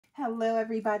Hello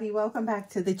everybody, welcome back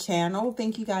to the channel.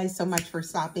 Thank you guys so much for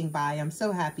stopping by. I'm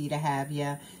so happy to have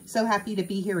you. So happy to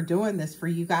be here doing this for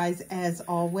you guys as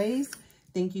always.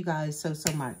 Thank you guys so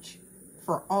much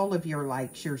for all of your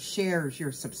likes, your shares,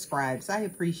 your subscribes. I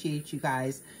appreciate you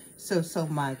guys so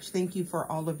much. Thank you for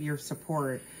all of your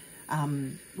support.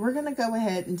 We're going to go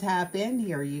ahead and tap in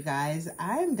here, you guys.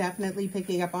 I'm definitely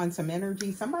picking up on some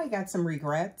energy. Somebody got some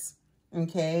regrets,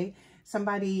 okay?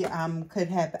 Somebody could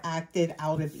have acted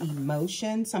out of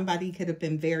emotion. Somebody could have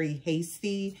been very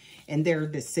hasty in their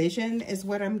decision is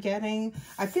what I'm getting.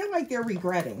 I feel like they're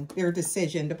regretting their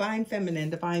decision. Divine Feminine,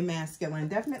 Divine Masculine,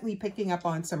 definitely picking up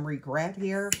on some regret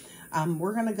here.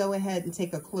 We're going to go ahead and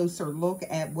take a closer look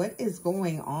at what is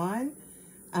going on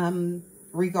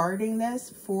regarding this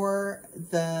for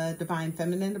the Divine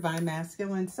Feminine, Divine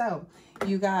Masculine. So,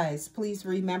 you guys, please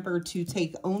remember to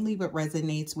take only what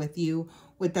resonates with you.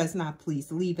 What does not,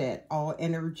 please leave it. All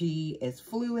energy is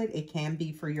fluid. It can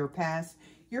be for your past,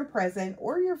 your present,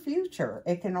 or your future.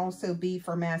 It can also be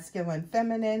for masculine,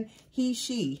 feminine, he,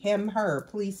 she, him, her.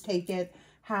 Please take it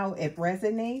how it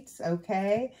resonates,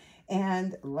 okay?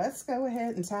 And let's go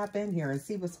ahead and tap in here and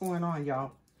see what's going on,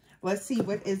 y'all. Let's see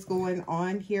what is going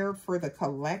on here for the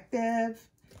collective.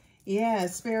 Yeah,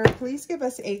 Spirit, please give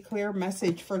us a clear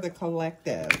message for the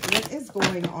collective. What is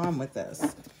going on with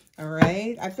this? All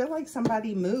right. I feel like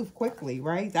somebody moved quickly,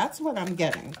 right? That's what I'm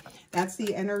getting. That's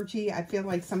the energy. I feel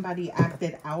like somebody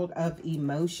acted out of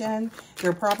emotion.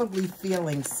 They're probably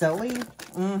feeling silly.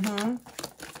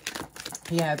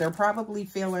 Yeah, they're probably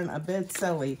feeling a bit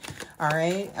silly, all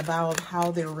right, about how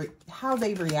they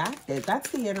reacted. That's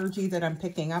the energy that I'm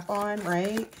picking up on,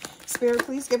 right? Spirit,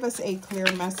 please give us a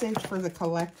clear message for the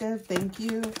collective. Thank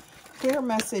you. Clear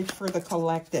message for the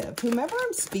collective. Whomever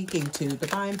I'm speaking to,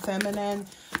 Divine Feminine,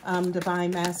 Divine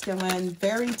Masculine,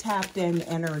 very tapped in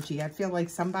energy. I feel like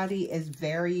somebody is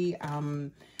very,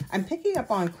 I'm picking up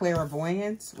on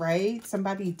clairvoyance, right?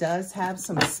 Somebody does have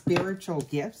some spiritual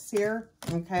gifts here,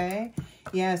 okay?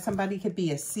 Yeah, somebody could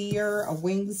be a seer, a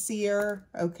winged seer,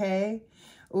 okay?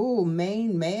 Ooh,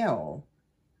 main male.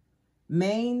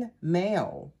 Main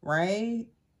male, right?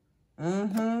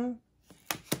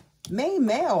 Main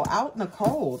male out in the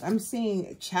cold. I'm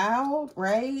seeing child,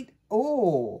 right?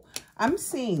 Oh, I'm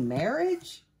seeing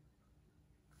marriage.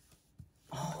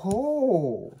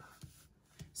 Oh,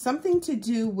 something to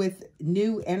do with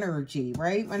new energy,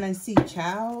 right? When I see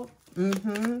child,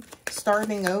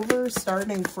 starting over,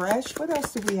 starting fresh. What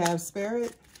else do we have,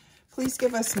 Spirit? Please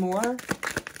give us more.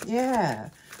 Yeah.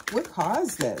 What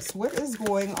caused this? What is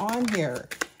going on here?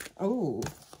 Oh,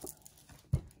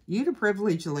 you the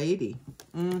privileged lady.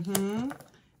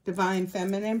 Divine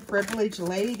Feminine, privileged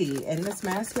lady. And this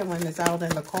masculine is out in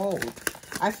the cold.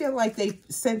 I feel like they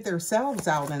sent themselves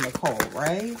out in the cold,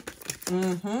 right?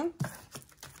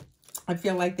 I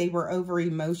feel like they were over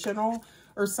emotional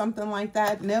or something like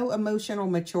that. No emotional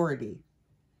maturity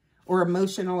or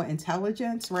emotional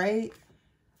intelligence, right?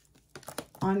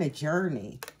 On a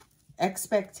journey.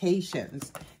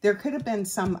 Expectations. There could have been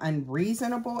some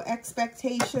unreasonable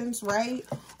expectations, right?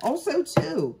 Also,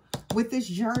 too, with this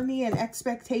journey and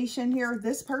expectation here,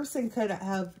 this person could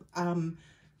have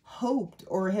hoped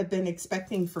or have been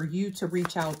expecting for you to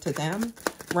reach out to them,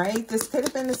 right? This could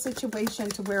have been a situation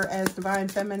to where, as Divine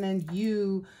Feminine,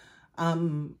 you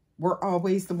were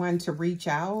always the one to reach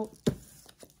out.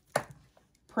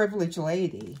 Privileged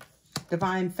lady.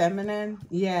 Divine Feminine,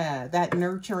 yeah, that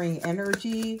nurturing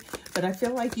energy. But I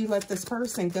feel like you let this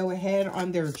person go ahead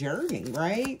on their journey,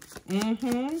 right?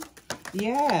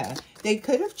 Yeah, they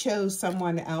could have chose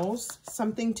someone else,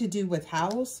 something to do with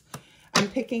house. I'm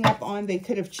picking up on they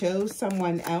could have chose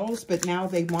someone else, but now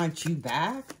they want you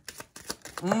back.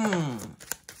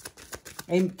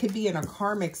 It could be in a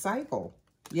karmic cycle.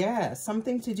 Yeah,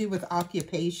 something to do with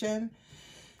occupation.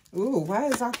 Ooh, why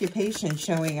is occupation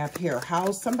showing up here?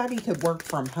 How somebody could work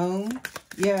from home.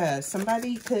 Yeah,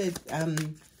 somebody could,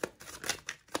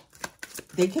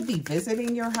 they could be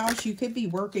visiting your house. You could be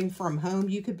working from home.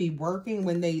 You could be working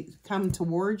when they come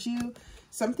towards you.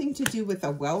 Something to do with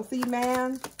a wealthy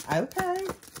man. Okay.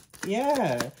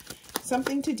 Yeah.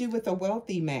 Something to do with a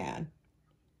wealthy man.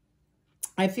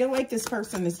 I feel like this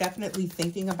person is definitely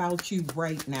thinking about you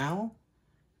right now.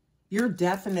 You're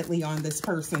definitely on this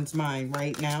person's mind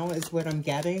right now is what I'm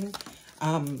getting.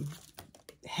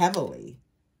 Heavily.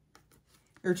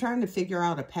 You're trying to figure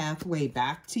out a pathway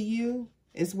back to you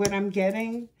is what I'm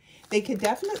getting. They could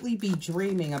definitely be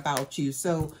dreaming about you.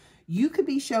 So you could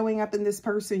be showing up in this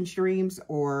person's dreams,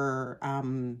 or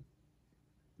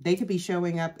they could be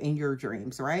showing up in your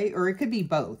dreams, right? Or it could be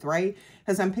both, right?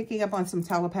 Because I'm picking up on some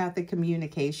telepathic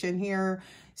communication here.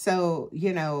 So,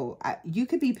 you know, you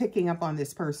could be picking up on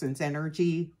this person's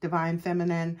energy, Divine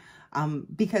Feminine,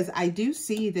 because I do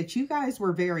see that you guys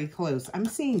were very close. I'm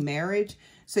seeing marriage.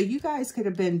 So you guys could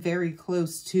have been very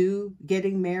close to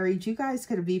getting married. You guys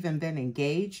could have even been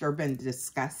engaged or been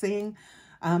discussing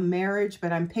marriage.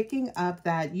 But I'm picking up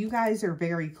that you guys are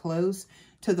very close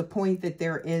to the point that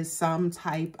there is some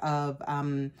type of,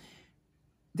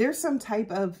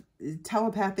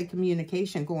 telepathic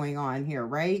communication going on here,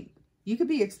 right? You could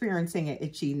be experiencing an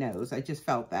itchy nose. I just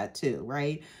felt that too,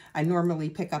 right? I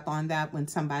normally pick up on that when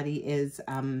somebody is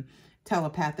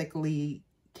telepathically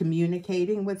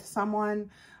communicating with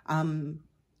someone. And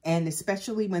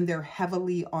especially when they're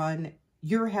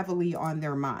you're heavily on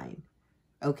their mind.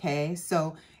 Okay,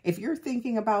 so if you're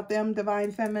thinking about them,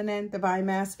 Divine Feminine, Divine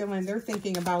Masculine, they're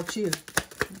thinking about you.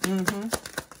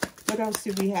 What else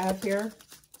do we have here?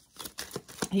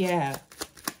 Yeah.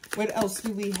 What else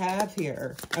do we have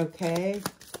here? Okay.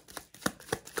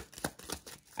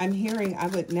 I'm hearing I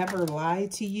would never lie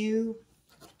to you.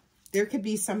 There could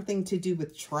be something to do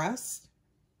with trust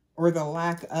or the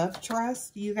lack of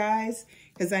trust, you guys,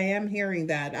 because I am hearing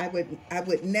that. I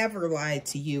would never lie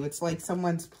to you. It's like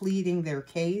someone's pleading their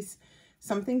case.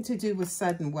 Something to do with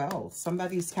sudden wealth.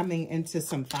 Somebody's coming into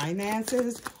some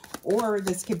finances, or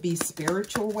this could be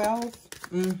spiritual wealth.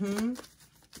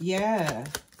 Yeah.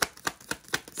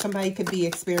 Somebody could be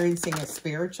experiencing a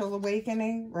spiritual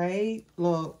awakening, right?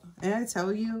 Look, and I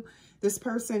tell you, this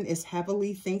person is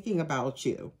heavily thinking about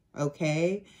you,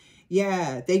 okay?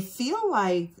 Yeah, they feel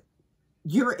like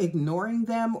you're ignoring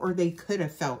them, or they could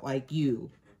have felt like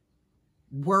you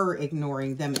were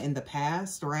ignoring them in the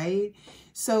past, right?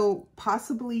 So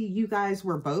possibly you guys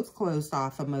were both closed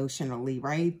off emotionally,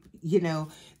 right? You know,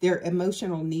 their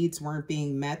emotional needs weren't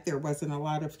being met. There wasn't a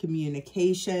lot of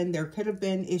communication. There could have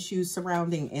been issues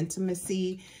surrounding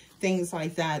intimacy, things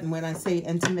like that. And when I say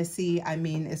intimacy, I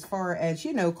mean as far as,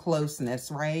 you know, closeness,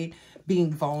 right?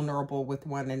 Being vulnerable with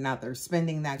one another,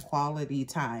 spending that quality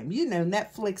time, you know,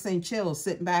 Netflix and chill,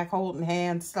 sitting back, holding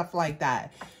hands, stuff like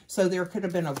that. So there could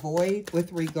have been a void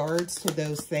with regards to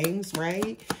those things,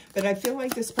 right? But I feel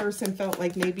like this person felt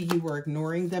like maybe you were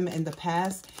ignoring them in the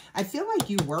past. I feel like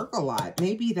you work a lot.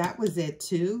 Maybe that was it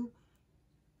too.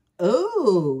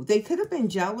 Oh, they could have been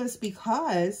jealous,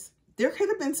 because there could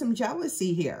have been some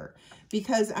jealousy here,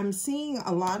 because I'm seeing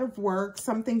a lot of work,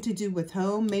 something to do with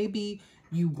home. Maybe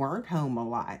you weren't home a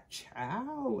lot. I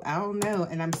don't know.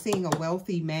 And I'm seeing a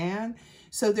wealthy man.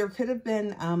 So there could have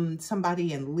been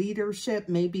somebody in leadership,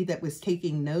 maybe, that was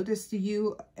taking notice to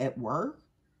you at work.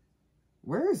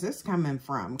 Where is this coming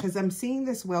from? Because I'm seeing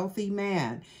this wealthy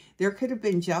man. There could have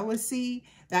been jealousy.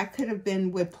 That could have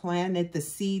been what planted the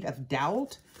seed of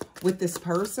doubt with this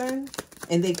person.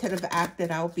 And they could have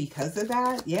acted out because of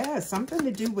that. Yeah, something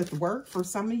to do with work for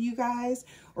some of you guys,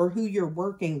 or who you're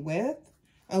working with.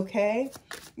 Okay,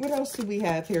 what else do we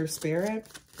have here, Spirit?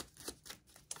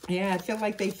 Yeah, I feel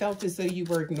like they felt as though you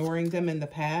were ignoring them in the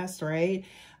past, right?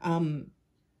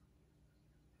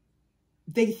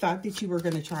 They thought that you were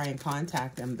going to try and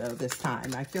contact them, though, this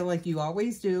time. I feel like you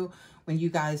always do when you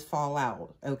guys fall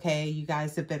out, okay? You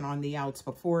guys have been on the outs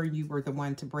before. You were the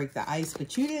one to break the ice,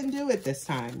 but you didn't do it this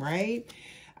time, right?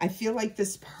 I feel like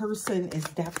this person is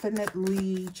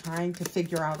definitely trying to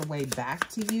figure out a way back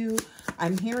to you.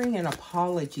 I'm hearing an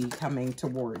apology coming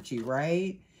towards you,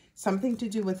 right? Something to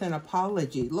do with an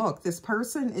apology. Look, this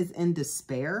person is in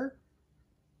despair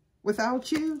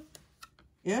without you.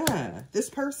 Yeah,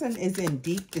 this person is in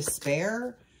deep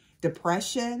despair,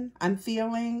 depression, I'm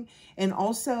feeling. And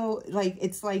also, like,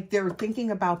 it's like they're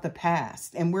thinking about the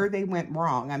past and where they went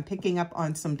wrong. I'm picking up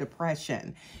on some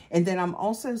depression. And then I'm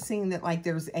also seeing that, like,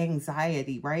 there's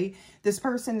anxiety, right? This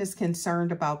person is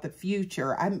concerned about the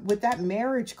future. With that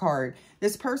marriage card,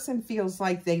 this person feels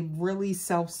like they really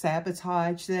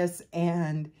self-sabotage this,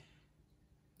 and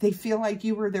they feel like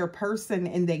you were their person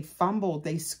and they fumbled.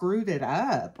 They screwed it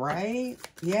up, right?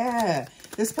 Yeah.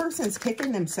 This person's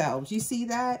kicking themselves. You see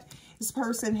that? This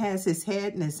person has his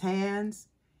head in his hands,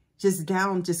 just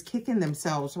down, just kicking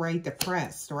themselves, right?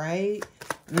 Depressed, right?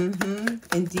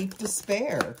 In deep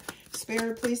despair.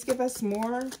 Spirit, please give us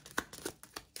more.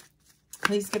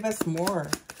 Please give us more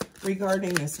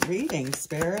regarding this reading,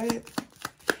 Spirit.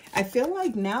 I feel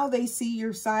like now they see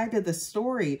your side of the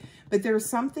story, but there's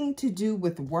something to do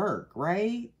with work,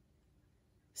 right?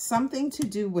 Something to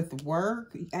do with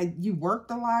work. You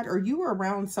worked a lot, or you were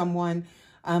around someone,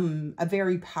 a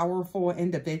very powerful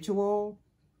individual.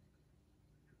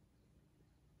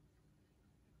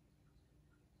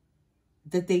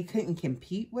 That they couldn't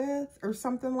compete with, or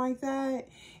something like that.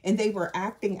 And they were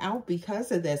acting out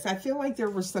because of this. I feel like there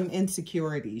were some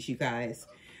insecurities, you guys.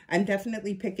 I'm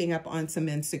definitely picking up on some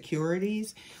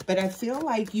insecurities, but I feel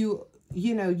like you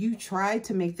know, you tried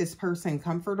to make this person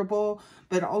comfortable,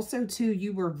 but also too,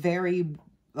 you were very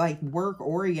like work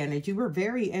oriented. You were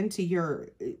very into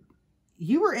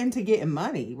you were into getting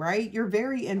money, right? You're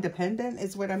very independent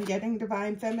is what I'm getting,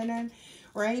 Divine Feminine,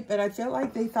 right? But I feel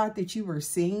like they thought that you were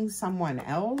seeing someone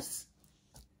else.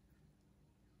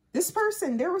 This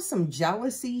person, there was some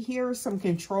jealousy here, some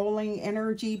controlling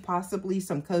energy, possibly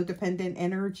some codependent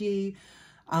energy.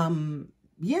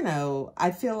 You know,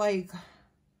 I feel like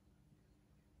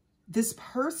this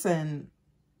person,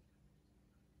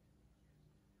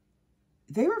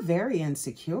 they were very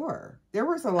insecure. There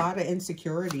was a lot of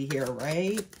insecurity here,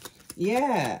 right?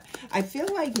 Yeah. I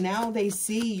feel like now they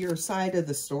see your side of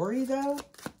the story, though,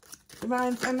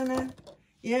 Divine Feminine.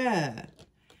 Yeah.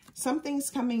 Something's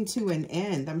coming to an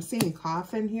end. I'm seeing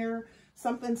coffin here.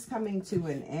 Something's coming to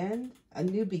an end. A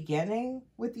new beginning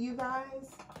with you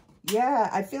guys. Yeah,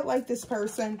 I feel like this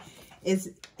person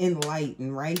is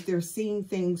enlightened, right? They're seeing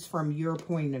things from your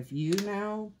point of view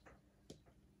now.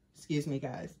 Excuse me,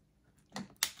 guys.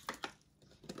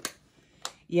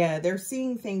 Yeah, they're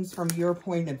seeing things from your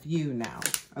point of view now,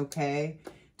 okay?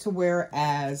 To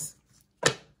whereas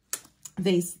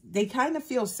they kind of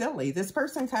feel silly. This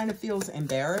person kind of feels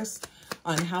embarrassed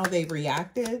on how they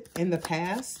reacted in the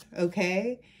past,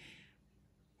 okay?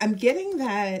 I'm getting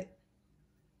that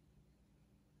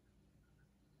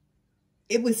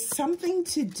it was something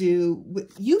to do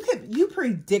with, you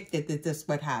predicted that this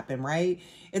would happen, right?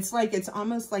 It's like, it's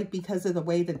almost like because of the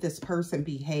way that this person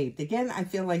behaved. Again, I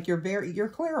feel like you're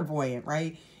clairvoyant,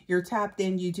 right? You're tapped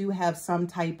in. You do have some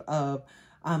type of,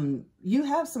 you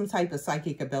have some type of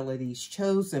psychic abilities,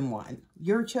 chosen one.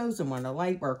 You're a chosen one, a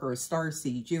light worker, a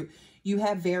starseed. You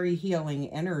have very healing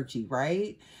energy,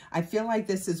 right? I feel like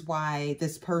this is why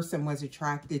this person was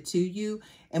attracted to you.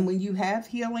 And when you have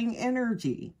healing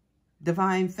energy,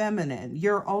 Divine Feminine,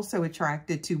 you're also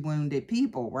attracted to wounded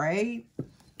people, right?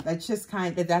 That's just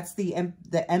kind of, that's the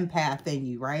empath in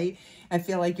you, right? I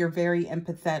feel like you're very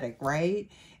empathetic, right?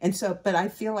 And so, but I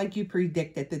feel like you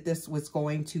predicted that this was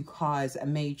going to cause a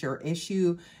major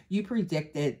issue. You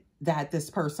predicted that this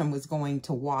person was going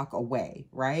to walk away,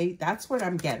 right? That's what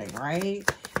I'm getting,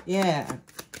 right? Yeah.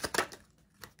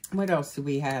 What else do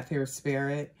we have here,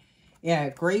 Spirit? Yeah,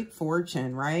 great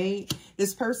fortune, right?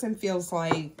 This person feels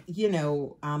like, you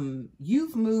know,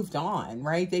 you've moved on,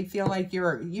 right? They feel like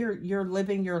you're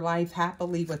living your life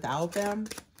happily without them,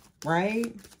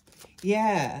 right?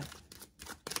 Yeah.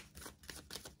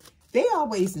 They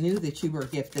always knew that you were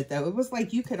gifted, though. It was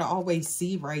like you could always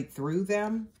see right through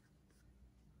them.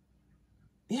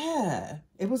 Yeah,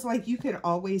 it was like you could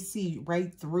always see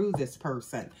right through this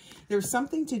person. There's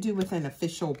something to do with an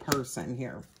official person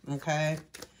here, okay?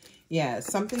 Yeah,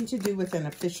 something to do with an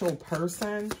official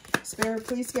person. Spirit,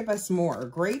 please give us more.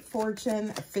 Great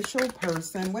fortune, official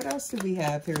person. What else do we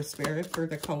have here, Spirit, for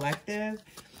the collective?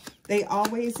 They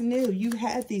always knew you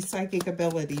had these psychic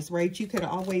abilities, right? You could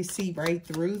always see right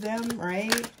through them,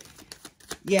 right?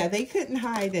 Yeah, they couldn't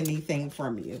hide anything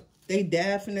from you. They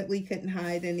definitely couldn't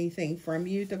hide anything from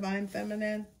you, Divine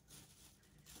Feminine.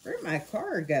 Where'd my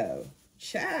card go?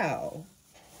 Ciao.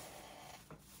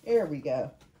 There we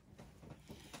go.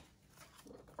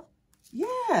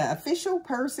 Yeah, official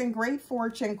person, great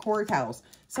fortune, courthouse.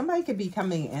 Somebody could be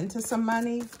coming into some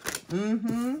money.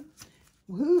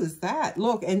 Who is that?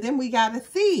 Look, and then we got a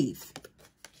thief.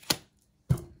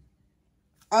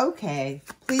 Okay,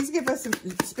 please give us,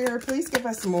 Spirit, please give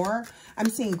us more. I'm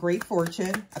seeing great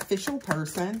fortune, official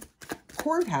person,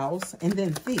 courthouse, and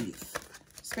then thief.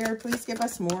 Spirit, please give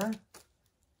us more.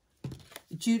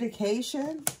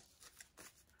 Adjudication.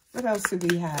 What else do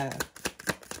we have?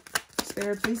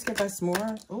 Spirit, please give us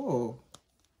more. Oh.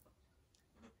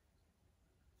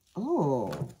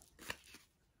 Oh.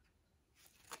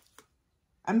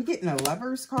 I'm getting a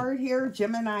Lover's card here.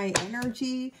 Gemini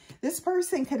energy. This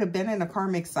person could have been in a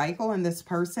karmic cycle and this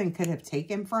person could have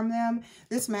taken from them.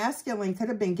 This masculine could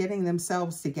have been getting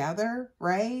themselves together,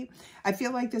 right? I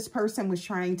feel like this person was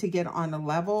trying to get on a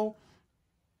level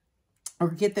or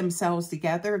get themselves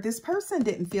together. This person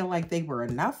didn't feel like they were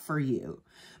enough for you.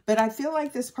 But I feel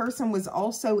like this person was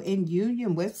also in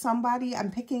union with somebody.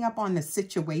 I'm picking up on the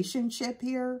situationship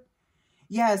here.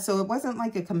 Yeah, so it wasn't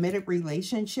like a committed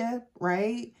relationship,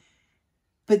 right?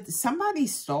 But somebody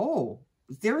stole.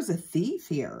 There's a thief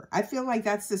here. I feel like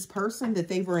that's this person that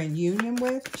they were in union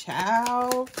with.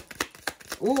 Ciao.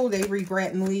 Oh, they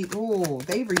regret and leave. Oh,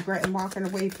 they regret and walking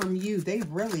away from you. They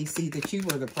really see that you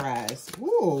were the prize.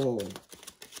 Oh,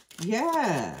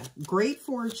 yeah. Great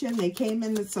fortune. They came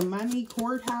in with some money.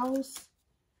 Courthouse.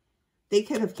 They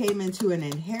could have came into an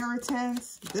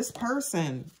inheritance. This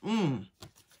person,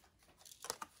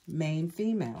 main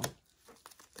female.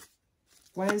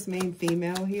 Why is main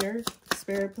female here?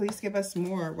 Spirit, please give us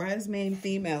more. Why is main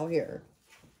female here?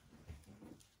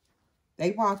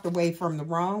 They walked away from the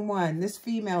wrong one. This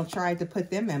female tried to put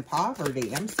them in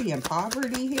poverty. I'm seeing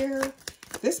poverty here.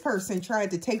 This person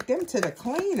tried to take them to the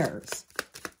cleaners.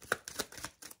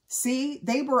 See,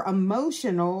 they were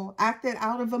emotional, acted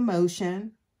out of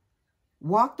emotion,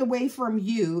 walked away from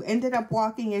you, ended up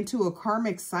walking into a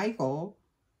karmic cycle,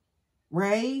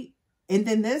 right? And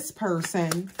then this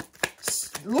person,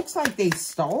 looks like they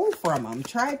stole from them,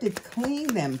 tried to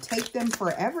clean them, take them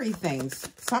for everything.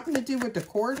 Something to do with the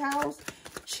courthouse,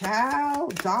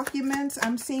 child, documents.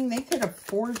 I'm seeing they could have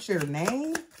forged your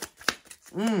name.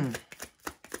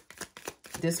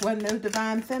 This wasn't no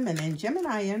divine feminine.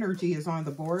 Gemini energy is on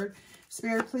the board.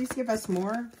 Spirit, please give us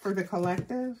more for the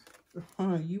collective.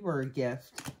 You were a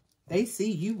gift. They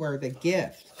see you were the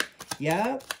gift.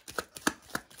 Yep.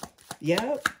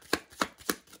 Yep.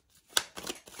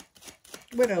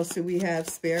 What else do we have,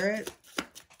 Spirit?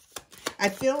 I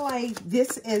feel like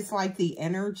this is like the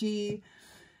energy.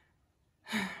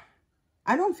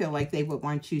 I don't feel like they would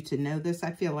want you to know this.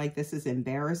 I feel like this is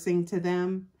embarrassing to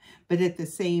them. But at the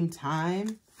same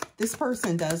time, this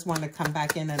person does want to come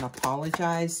back in and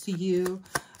apologize to you.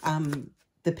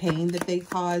 The pain that they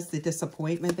caused, the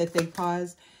disappointment that they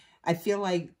caused. I feel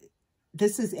like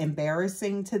this is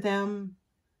embarrassing to them,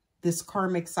 this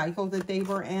karmic cycle that they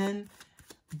were in.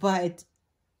 But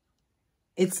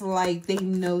it's like they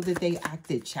know that they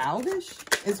acted childish,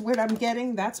 is what I'm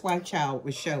getting. That's why child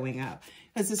was showing up.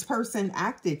 Because this person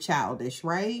acted childish,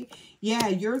 right? Yeah,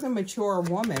 you're the mature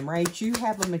woman, right? You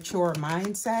have a mature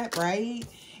mindset, right?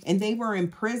 And they were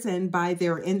imprisoned by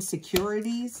their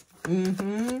insecurities.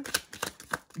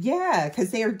 Yeah,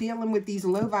 because they are dealing with these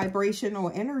low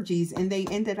vibrational energies, and they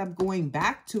ended up going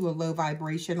back to a low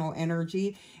vibrational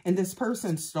energy, and this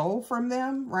person stole from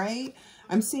them, right?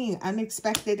 I'm seeing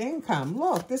unexpected income.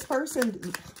 Look, this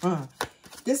person,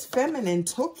 this feminine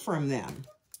took from them.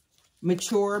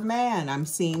 Mature man, I'm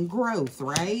seeing growth,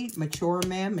 right? Mature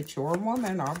man, mature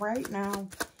woman. All right now.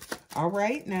 All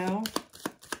right now.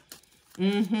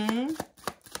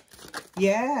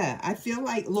 Yeah, I feel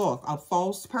like, look, a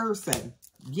false person.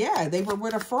 Yeah, they were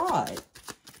with a fraud.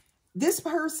 This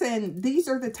person, these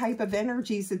are the type of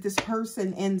energies that this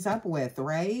person ends up with,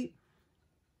 right?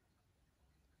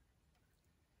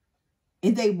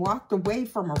 And they walked away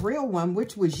from a real one,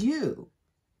 which was you.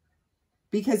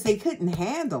 Because they couldn't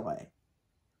handle it.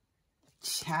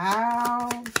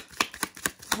 Child.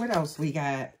 What else we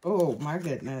got? Oh, my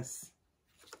goodness.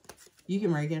 You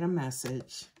can ready to get a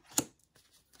message.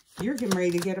 You're getting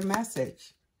ready to get a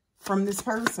message from this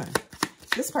person.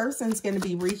 This person's going to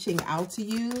be reaching out to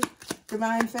you,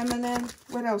 Divine Feminine.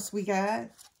 What else we got?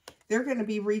 They're going to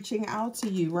be reaching out to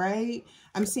you, right?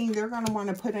 I'm seeing they're going to want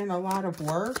to put in a lot of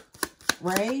work,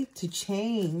 right? To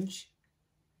change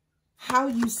how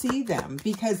you see them.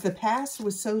 Because the past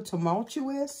was so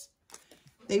tumultuous.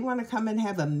 They want to come and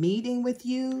have a meeting with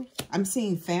you. I'm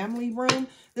seeing family room.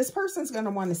 This person's going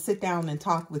to want to sit down and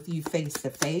talk with you face to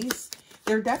face.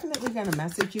 They're definitely going to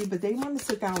message you, but they want to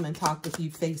sit down and talk with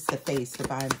you face to face,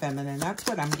 Divine Feminine. That's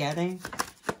what I'm getting.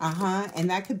 And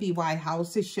that could be why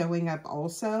House is showing up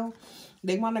also.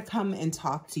 They want to come and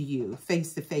talk to you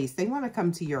face to face. They want to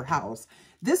come to your house.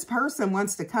 This person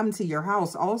wants to come to your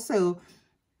house also.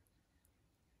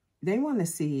 They want to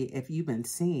see if you've been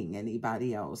seeing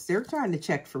anybody else. They're trying to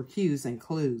check for cues and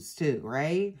clues too,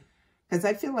 right? Because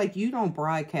I feel like you don't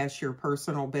broadcast your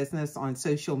personal business on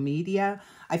social media.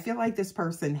 I feel like this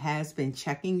person has been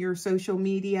checking your social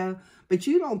media, but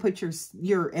you don't put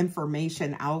your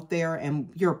information out there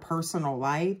and your personal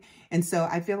life. And so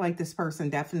I feel like this person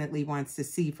definitely wants to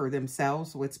see for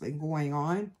themselves what's been going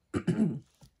on.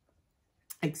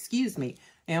 Excuse me.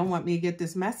 They don't want me to get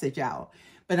this message out.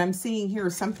 But I'm seeing here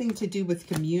something to do with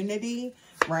community,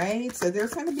 right? So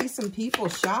there's going to be some people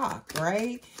shocked,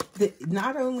 right? That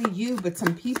not only you, but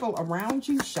some people around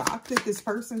you shocked that this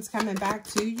person's coming back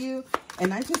to you.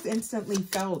 And I just instantly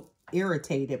felt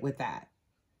irritated with that.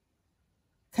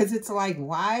 Because it's like,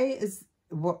 why is,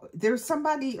 there's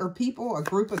somebody or people, a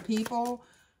group of people,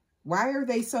 why are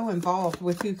they so involved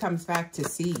with who comes back to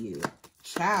see you?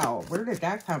 Child, where did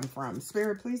that come from?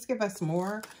 Spirit, please give us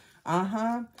more.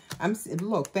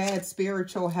 Look, bad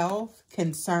spiritual health,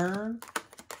 concern,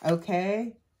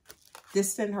 okay?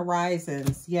 Distant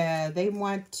horizons. Yeah, they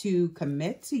want to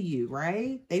commit to you,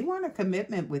 right? They want a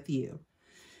commitment with you.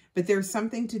 But there's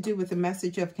something to do with a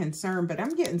message of concern. But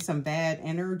I'm getting some bad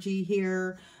energy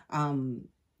here.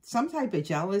 some type of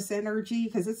jealous energy,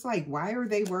 because it's like, why are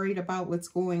they worried about what's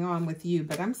going on with you?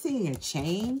 But I'm seeing a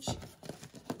change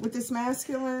with this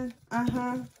masculine.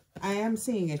 I am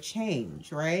seeing a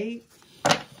change, right?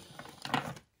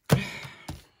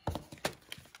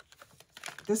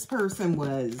 This person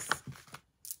was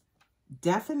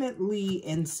definitely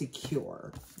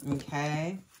insecure,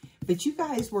 okay? But you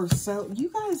guys were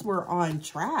on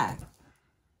track.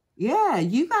 Yeah,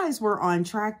 you guys were on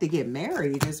track to get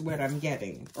married is what I'm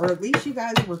getting. Or at least you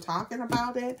guys were talking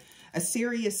about it. A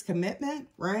serious commitment,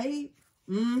 right?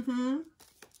 And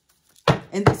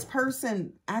this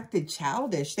person acted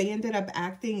childish. They ended up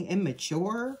acting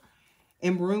immature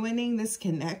and ruining this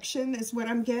connection is what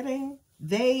I'm getting.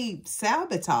 They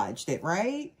sabotaged it,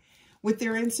 right? With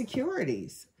their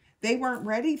insecurities. They weren't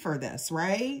ready for this,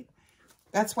 right?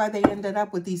 That's why they ended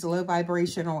up with these low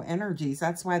vibrational energies.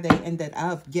 That's why they ended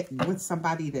up getting with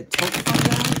somebody that took from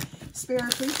them.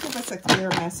 Spirit, please give us a clear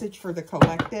message for the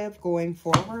collective going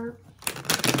forward.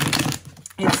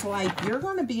 It's like you're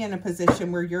going to be in a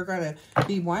position where you're going to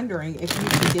be wondering if you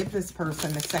can give this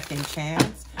person a second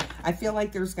chance. I feel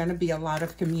like there's going to be a lot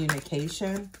of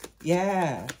communication.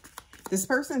 Yeah. This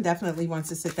person definitely wants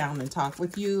to sit down and talk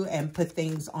with you and put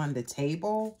things on the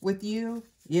table with you.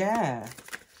 Yeah.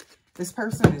 This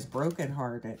person is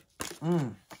brokenhearted.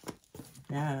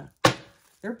 Yeah.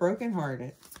 They're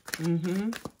brokenhearted.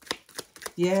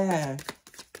 Yeah.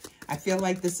 I feel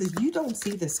like this is, you don't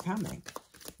see this coming.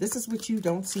 This is what you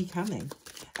don't see coming.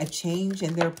 A change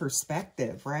in their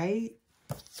perspective, right?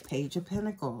 Page of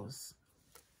Pentacles.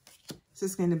 This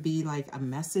is going to be like a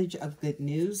message of good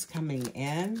news coming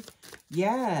in.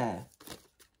 Yeah.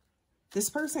 This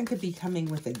person could be coming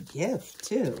with a gift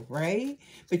too, right?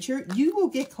 But you will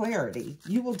get clarity.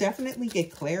 You will definitely get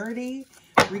clarity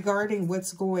regarding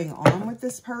what's going on with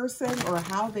this person or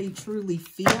how they truly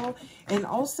feel. And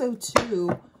also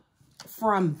too,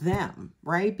 from them,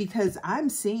 right? Because I'm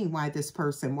seeing why this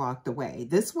person walked away.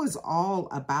 This was all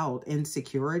about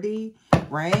insecurity,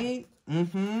 right?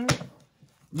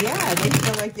 Yeah, they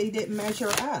feel like they didn't measure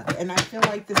up. And I feel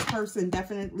like this person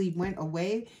definitely went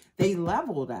away. They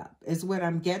leveled up is what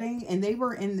I'm getting. And they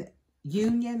were in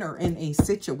union or in a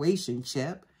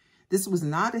situationship. This was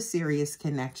not a serious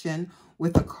connection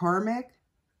with a karmic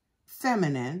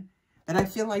feminine. But I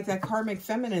feel like that karmic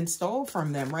feminine stole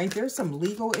from them, right? There's some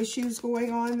legal issues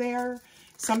going on there.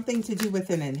 Something to do with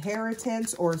an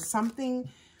inheritance or something.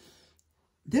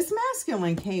 This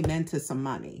masculine came into some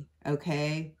money,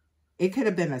 okay? It could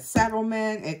have been a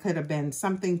settlement. It could have been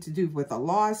something to do with a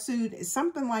lawsuit.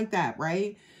 Something like that,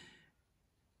 right?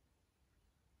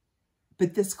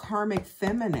 But this karmic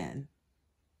feminine,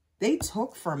 they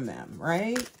took from them,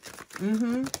 right?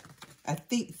 A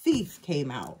thief came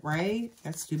out, right?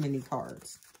 That's too many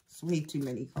cards. It's way too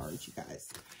many cards, you guys.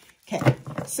 Okay,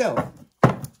 so,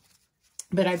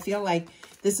 but I feel like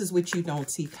this is what you don't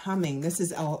see coming. This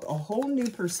is a whole new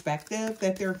perspective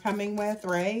that they're coming with,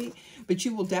 right? But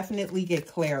you will definitely get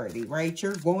clarity, right?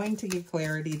 You're going to get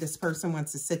clarity. This person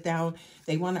wants to sit down.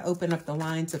 They want to open up the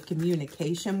lines of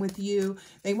communication with you.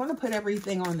 They want to put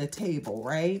everything on the table,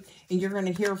 right? And you're going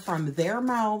to hear from their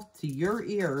mouth to your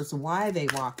ears why they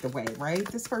walked away, right?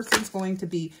 This person's going to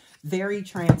be very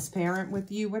transparent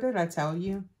with you. What did I tell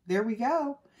you? There we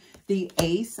go. The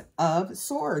Ace of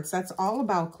Swords. That's all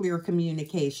about clear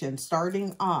communication.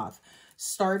 Starting off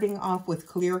with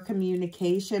clear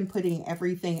communication, putting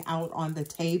everything out on the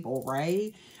table,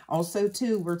 right? Also,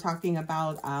 too, we're talking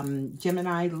about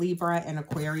Gemini, Libra, and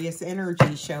Aquarius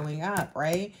energy showing up,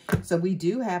 right? So we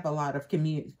do have a lot of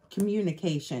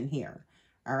communication here,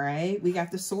 all right? We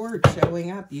got the sword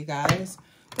showing up, you guys.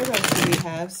 What else do we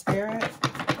have, Spirit?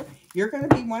 You're going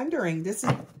to be wondering, this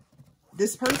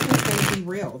person's going to be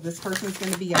real. This person's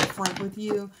going to be upfront with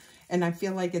you. And I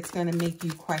feel like it's going to make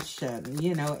you question,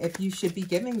 you know, if you should be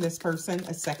giving this person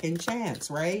a second chance,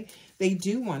 right? They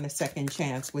do want a second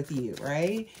chance with you,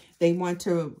 right? They want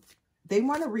to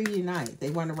reunite.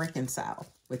 They want to reconcile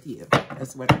with you.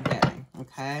 That's what I'm getting,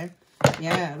 okay?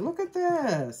 Yeah, look at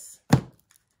this.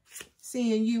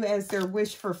 Seeing you as their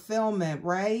wish fulfillment,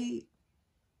 right?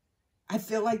 I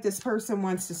feel like this person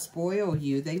wants to spoil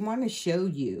you. They want to show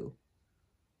you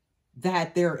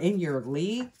that they're in your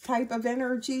league type of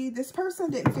energy. This person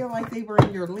didn't feel like they were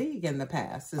in your league in the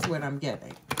past, is what I'm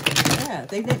getting. Yeah,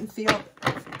 they didn't feel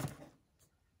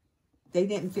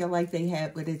like they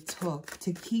had what it took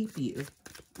to keep you.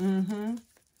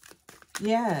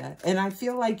 Yeah, and I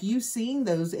feel like you seeing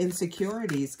those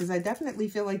insecurities, because I definitely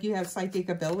feel like you have psychic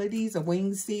abilities, a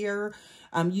wing seer.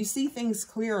 You see things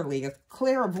clearly, a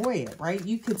clairvoyant, right?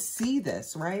 You could see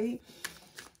this, right?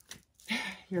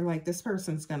 You're like, this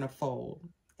person's going to fold.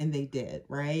 And they did,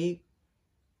 right?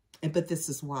 But this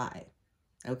is why,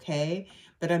 okay?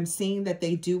 But I'm seeing that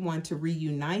they do want to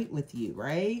reunite with you,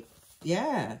 right?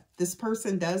 Yeah, this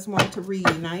person does want to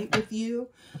reunite with you,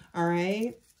 all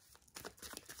right?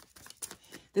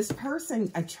 This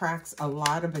person attracts a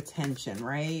lot of attention,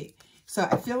 right? So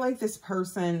I feel like this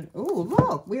person, oh,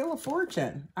 look, Wheel of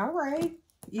Fortune. All right.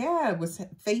 Yeah, it was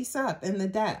face up in the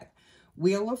deck.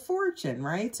 Wheel of Fortune,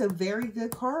 right? So very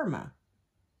good karma.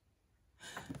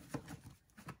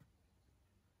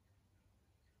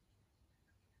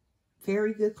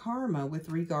 Very good karma with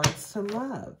regards to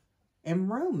love and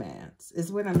romance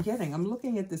is what I'm getting. I'm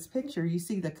looking at this picture. You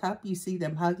see the cup. You see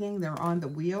them hugging. They're on the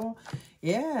wheel.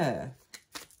 Yeah.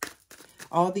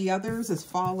 All the others is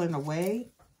falling away,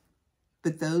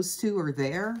 but those two are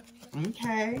there.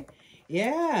 Okay.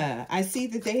 Yeah. I see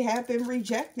that they have been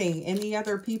rejecting any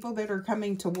other people that are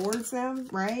coming towards them,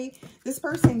 right? This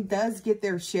person does get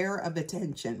their share of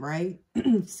attention, right?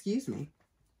 Excuse me.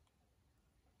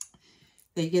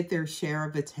 They get their share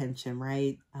of attention,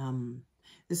 right?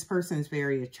 This person is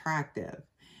very attractive.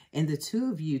 And the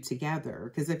two of you together,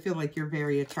 because I feel like you're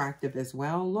very attractive as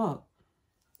well. Look.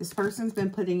 This person's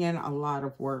been putting in a lot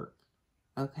of work,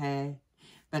 okay?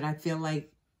 But I feel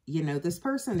like, you know, this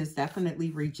person is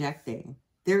definitely rejecting.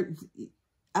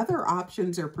 Other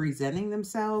options are presenting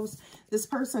themselves. This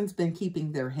person's been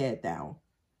keeping their head down,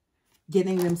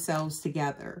 getting themselves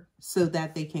together so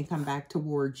that they can come back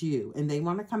towards you. And they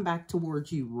want to come back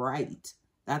towards you right.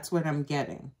 That's what I'm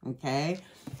getting, okay?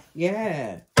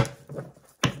 Yeah.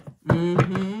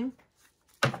 Mm-hmm.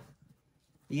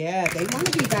 Yeah, they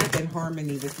want to be back in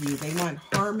harmony with you. They want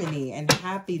harmony and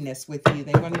happiness with you.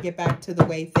 They want to get back to the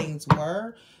way things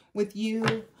were with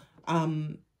you.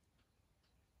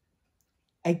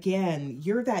 Again,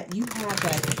 you have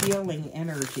that healing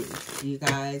energy, you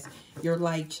guys. Your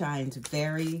light shines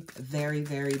very, very,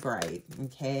 very bright,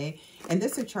 okay? And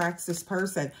this attracts this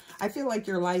person. I feel like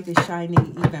your light is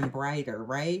shining even brighter,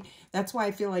 right? That's why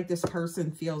I feel like this person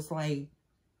feels like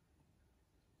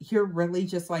you're really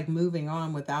just like moving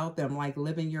on without them, like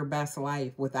living your best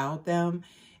life without them.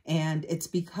 And it's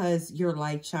because your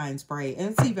light shines bright. And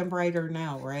it's even brighter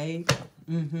now, right?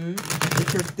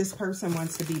 This person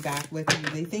wants to be back with you.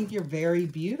 They think you're very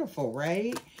beautiful,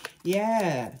 right?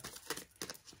 Yeah.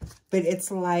 But it's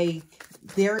like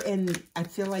I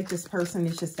feel like this person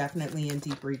is just definitely in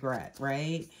deep regret,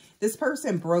 right? This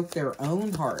person broke their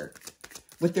own heart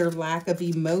with their lack of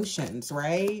emotions,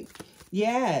 right?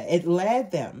 Yeah, it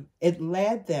led them,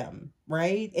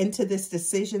 right, into this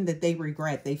decision that they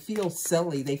regret. They feel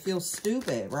silly. They feel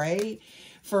stupid, right,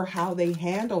 for how they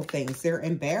handle things. They're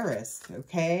embarrassed,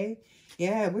 okay?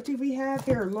 Yeah, what do we have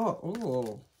here? Look,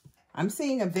 oh, I'm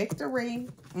seeing a victory,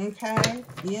 okay?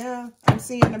 Yeah, I'm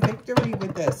seeing a victory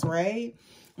with this, right?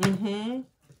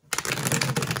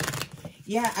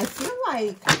 Yeah, I feel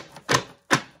like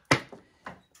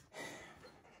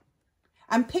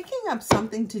I'm picking up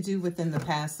something to do within the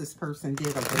past this person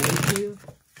did avoid you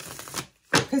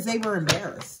because they were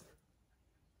embarrassed.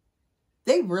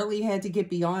 They really had to get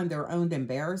beyond their own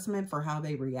embarrassment for how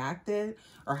they reacted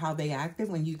or how they acted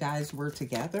when you guys were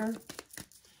together.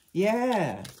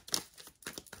 Yeah.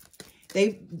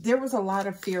 There was a lot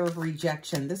of fear of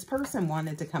rejection. This person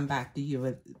wanted to come back to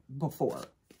you before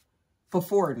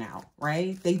now,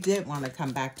 right? They did want to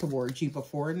come back towards you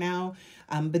before now.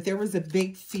 But there was a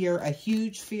big fear, a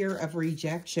huge fear of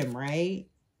rejection, right?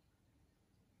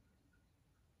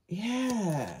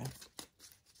 Yeah.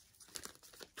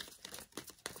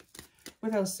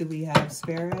 What else do we have,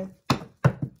 Spirit?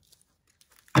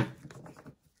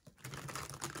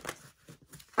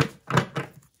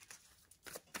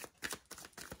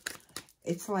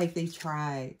 It's like they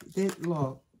tried.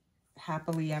 Look,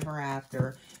 happily ever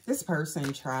after. This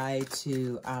person tried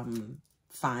to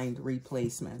find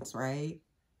replacements, right?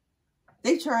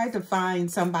 They tried to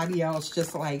find somebody else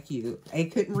just like you. They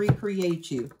couldn't recreate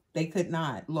you. They could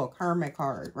not. Look, Hermit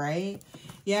card, right?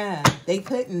 Yeah, they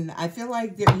couldn't. I feel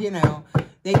like, you know,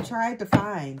 they tried to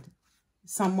find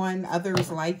someone, others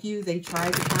like you. They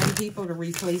tried to find people to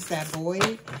replace that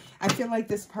void. I feel like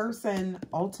this person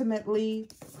ultimately,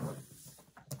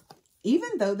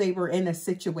 even though they were in a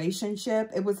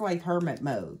situationship, it was like hermit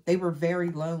mode. They were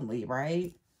very lonely,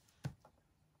 right?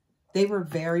 They were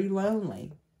very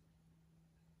lonely.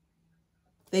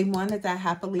 They wanted that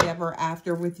happily ever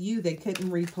after with you. They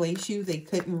couldn't replace you. They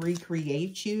couldn't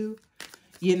recreate you.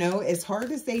 You know, as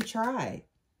hard as they tried.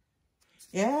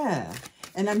 Yeah.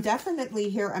 And I'm definitely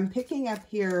here. I'm picking up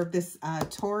here this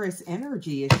Taurus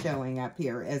energy is showing up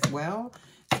here as well.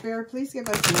 Spirit, please give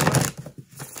us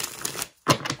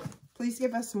more. Please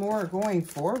give us more going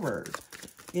forward.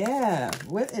 Yeah,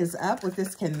 what is up with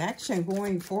this connection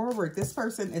going forward? This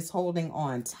person is holding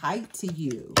on tight to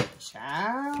you.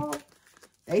 Child,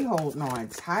 they holding on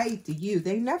tight to you.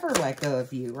 They never let go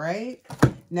of you, right?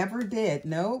 Never did.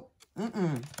 Nope.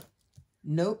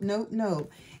 Nope, nope,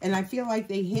 nope. And I feel like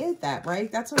they hid that, right?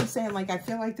 That's what I'm saying. Like, I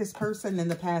feel like this person in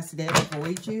the past did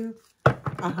avoid you.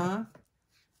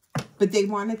 But they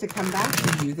wanted to come back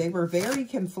to you. They were very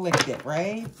conflicted,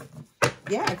 right?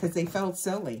 Yeah, because they felt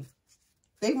silly.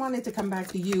 They wanted to come back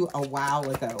to you a while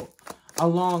ago. A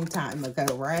long time ago,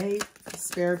 right?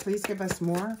 Spirit, please give us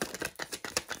more.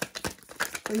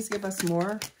 Please give us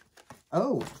more.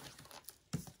 Oh.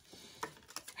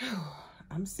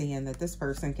 I'm seeing that this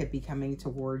person could be coming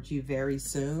towards you very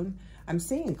soon. I'm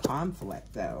seeing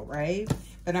conflict though, right?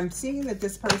 But I'm seeing that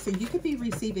this person, you could be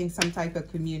receiving some type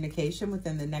of communication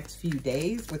within the next few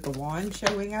days with the wand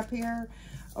showing up here.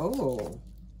 Oh.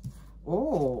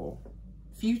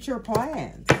 Future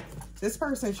plans. This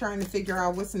person's trying to figure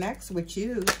out what's next with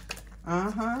you.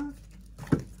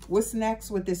 What's next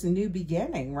with this new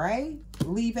beginning, right?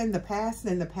 Leaving the past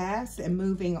in the past and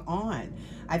moving on.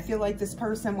 I feel like this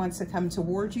person wants to come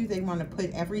towards you. They want to put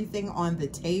everything on the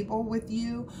table with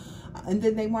you. And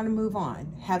then they want to move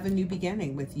on. Have a new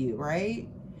beginning with you, right?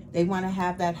 They want to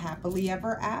have that happily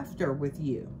ever after with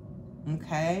you.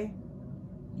 Okay?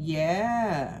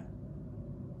 Yeah.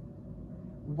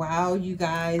 Wow, you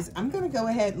guys. I'm going to go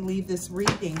ahead and leave this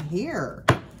reading here.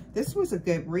 This was a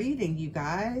good reading, you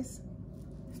guys.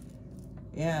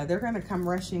 Yeah, they're going to come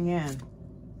rushing in.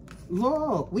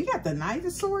 Look, we got the Knight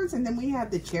of Swords and then we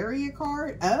have the Chariot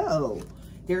card. Oh,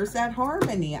 there's that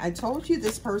harmony. I told you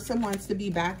this person wants to be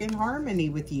back in harmony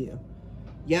with you.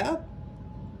 Yep.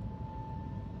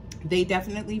 They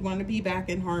definitely want to be back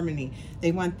in harmony.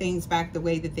 They want things back the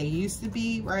way that they used to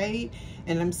be, right?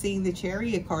 And I'm seeing the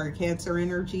Chariot card, Cancer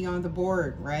energy on the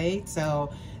board, right?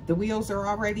 So the wheels are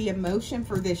already in motion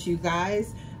for this, you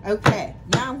guys. Okay,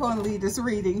 now I'm going to leave this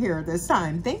reading here this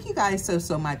time. Thank you guys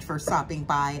so much for stopping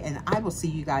by, and I will see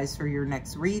you guys for your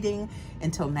next reading.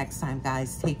 Until next time,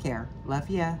 guys, take care. Love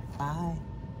ya. Bye.